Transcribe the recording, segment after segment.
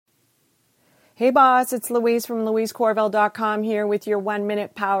Hey boss, it's Louise from louisecorville.com here with your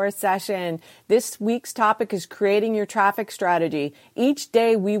 1-minute power session. This week's topic is creating your traffic strategy. Each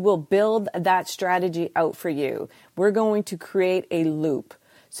day we will build that strategy out for you. We're going to create a loop.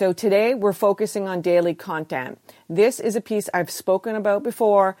 So today we're focusing on daily content. This is a piece I've spoken about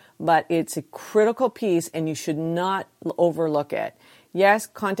before, but it's a critical piece and you should not overlook it. Yes,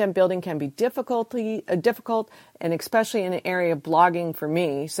 content building can be difficult, and especially in an area of blogging for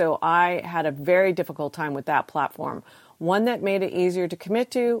me. So I had a very difficult time with that platform. One that made it easier to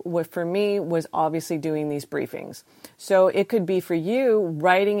commit to for me was obviously doing these briefings. So it could be for you,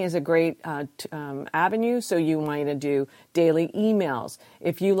 writing is a great avenue. So you might do daily emails.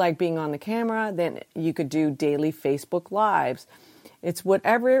 If you like being on the camera, then you could do daily Facebook Lives. It's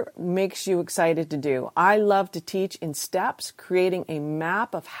whatever makes you excited to do. I love to teach in steps. Creating a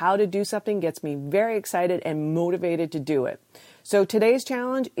map of how to do something gets me very excited and motivated to do it. So today's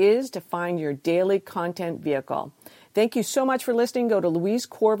challenge is to find your daily content vehicle. Thank you so much for listening. Go to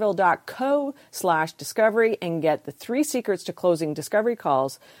louisecorville.co/discovery and get the 3 secrets to closing discovery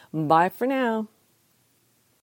calls. Bye for now.